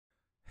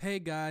Hey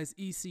guys,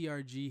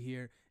 ECRG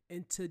here,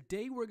 and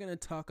today we're going to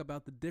talk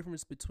about the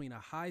difference between a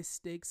high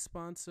stakes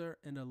sponsor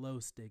and a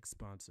low stakes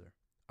sponsor.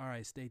 All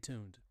right, stay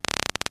tuned.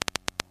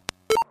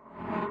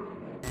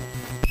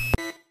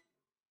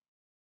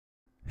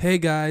 Hey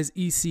guys,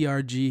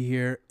 ECRG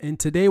here, and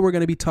today we're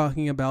going to be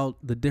talking about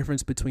the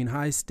difference between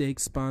high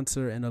stakes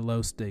sponsor and a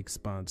low stakes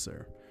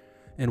sponsor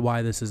and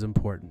why this is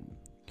important.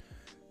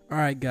 All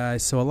right,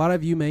 guys, so a lot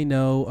of you may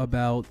know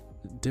about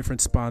different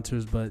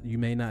sponsors, but you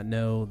may not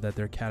know that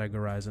they're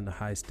categorized into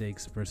high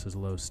stakes versus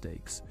low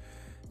stakes.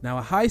 Now,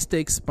 a high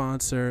stakes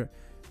sponsor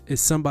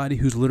is somebody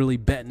who's literally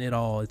betting it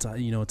all. It's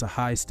a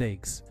high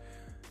stakes.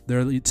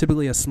 They're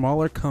typically a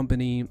smaller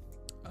company,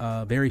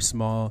 very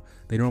small.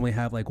 They normally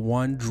have like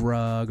one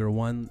drug or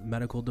one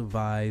medical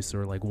device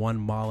or like one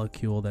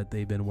molecule that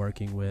they've been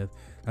working with.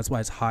 That's why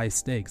it's high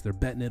stakes. They're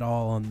betting it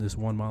all on this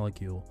one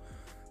molecule.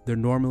 They're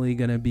normally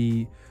going to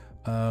be,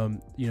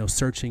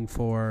 searching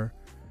for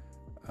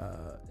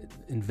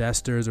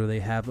investors, or they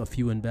have a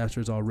few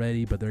investors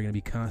already, but they're going to be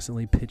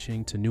constantly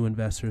pitching to new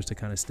investors to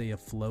kind of stay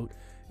afloat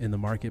in the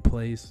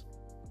marketplace.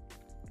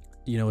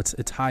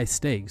 It's high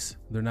stakes.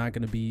 They're not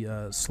going to be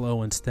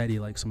slow and steady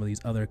like some of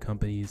these other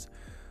companies.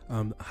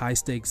 High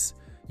stakes,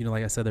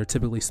 like I said, they're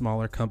typically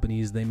smaller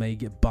companies. They may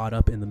get bought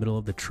up in the middle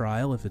of the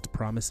trial if it's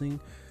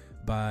promising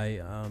by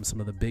some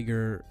of the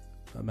bigger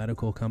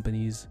medical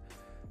companies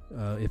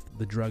if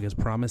the drug is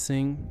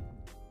promising.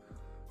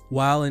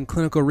 While in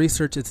clinical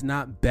research, it's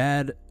not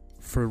bad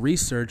for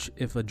research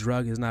if a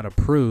drug is not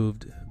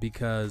approved,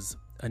 because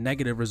a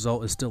negative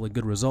result is still a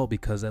good result,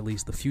 because at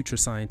least the future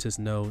scientists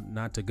know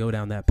not to go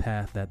down that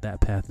path,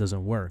 that path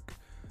doesn't work.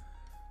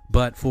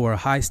 But for a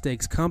high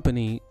stakes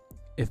company,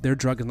 if their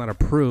drug is not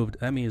approved,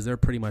 that means they're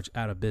pretty much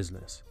out of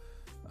business.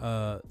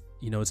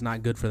 It's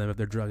not good for them if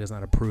their drug is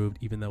not approved,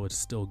 even though it's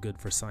still good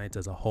for science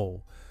as a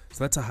whole.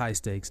 So that's a high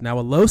stakes. Now,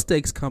 a low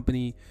stakes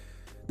company,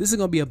 this is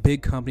going to be a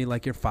big company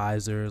like your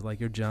Pfizer's,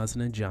 like your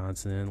Johnson &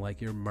 Johnson,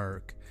 like your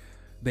Merck.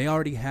 They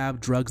already have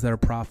drugs that are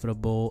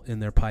profitable in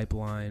their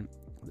pipeline.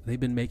 They've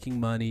been making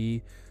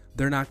money.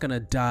 They're not going to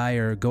die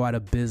or go out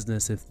of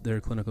business if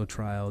their clinical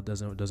trial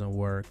doesn't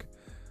work.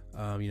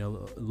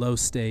 Low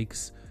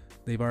stakes.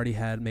 They've already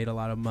made a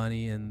lot of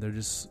money, and they're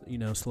just,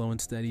 slow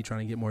and steady trying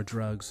to get more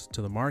drugs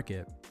to the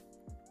market.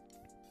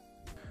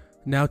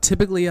 Now,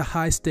 typically a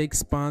high stakes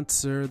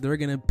sponsor, they're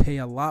going to pay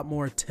a lot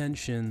more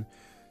attention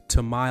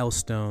to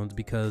milestones,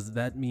 because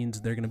that means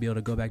they're going to be able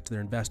to go back to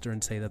their investor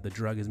and say that the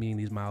drug is meeting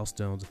these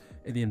milestones,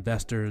 and the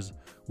investors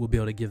will be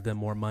able to give them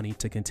more money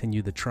to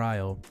continue the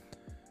trial.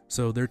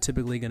 So they're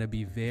typically going to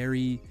be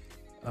very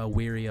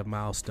wary of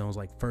milestones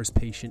like first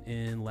patient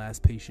in,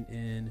 last patient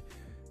in.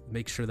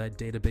 Make sure that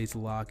database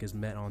lock is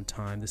met on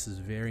time. This is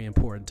very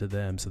important to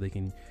them so they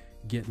can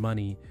get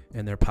money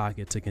in their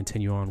pocket to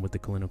continue on with the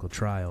clinical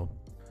trial.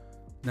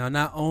 Now,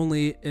 not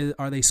only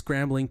are they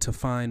scrambling to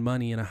find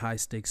money in a high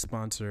stakes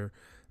sponsor,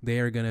 they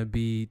are going to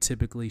be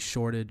typically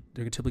shorted.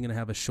 They're typically going to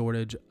have a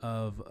shortage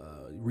of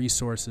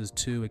resources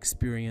to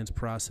experience,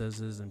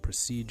 processes, and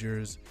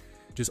procedures,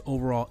 just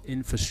overall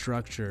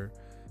infrastructure,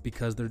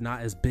 because they're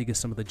not as big as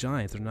some of the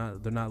giants.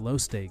 They're not low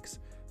stakes.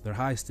 They're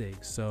high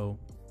stakes. So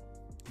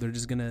they're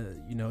just going to,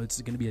 it's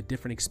going to be a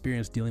different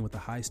experience dealing with the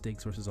high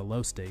stakes versus a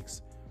low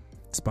stakes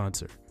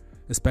sponsor,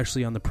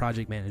 especially on the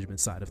project management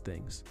side of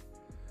things.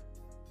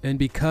 And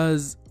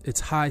because it's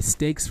high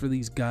stakes for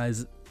these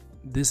guys,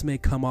 this may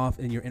come off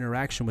in your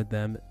interaction with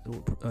them.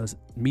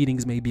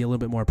 Meetings may be a little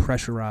bit more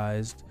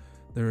pressurized.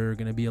 They're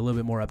going to be a little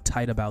bit more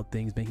uptight about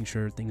things, making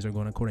sure things are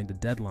going according to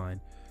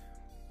deadline.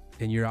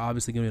 And you're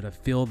obviously going to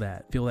feel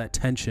that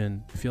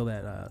tension, feel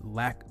that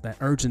that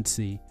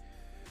urgency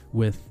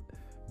with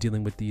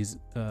dealing with these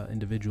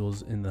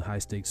individuals in the high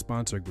stakes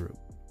sponsor group.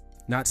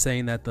 Not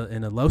saying that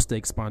in a low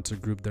stakes sponsor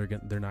group they're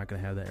not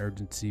going to have that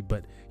urgency,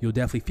 but you'll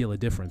definitely feel a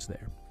difference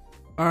there.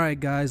 All right,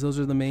 guys, those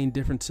are the main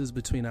differences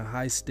between a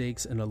high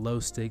stakes and a low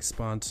stakes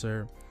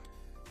sponsor.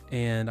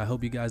 And I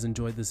hope you guys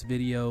enjoyed this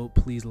video.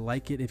 Please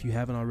like it if you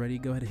haven't already.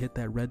 Go ahead and hit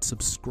that red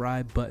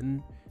subscribe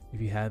button. If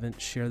you haven't,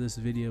 share this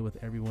video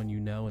with everyone you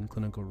know in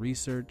clinical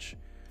research.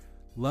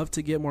 Love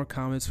to get more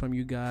comments from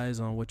you guys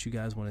on what you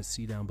guys want to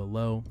see down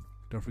below.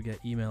 Don't forget,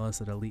 email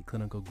us at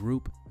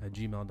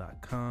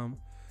eliteclinicalgroup@gmail.com.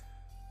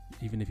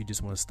 Even if you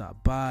just want to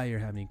stop by or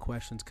have any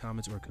questions,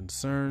 comments, or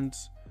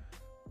concerns.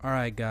 All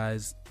right,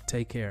 guys,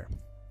 take care.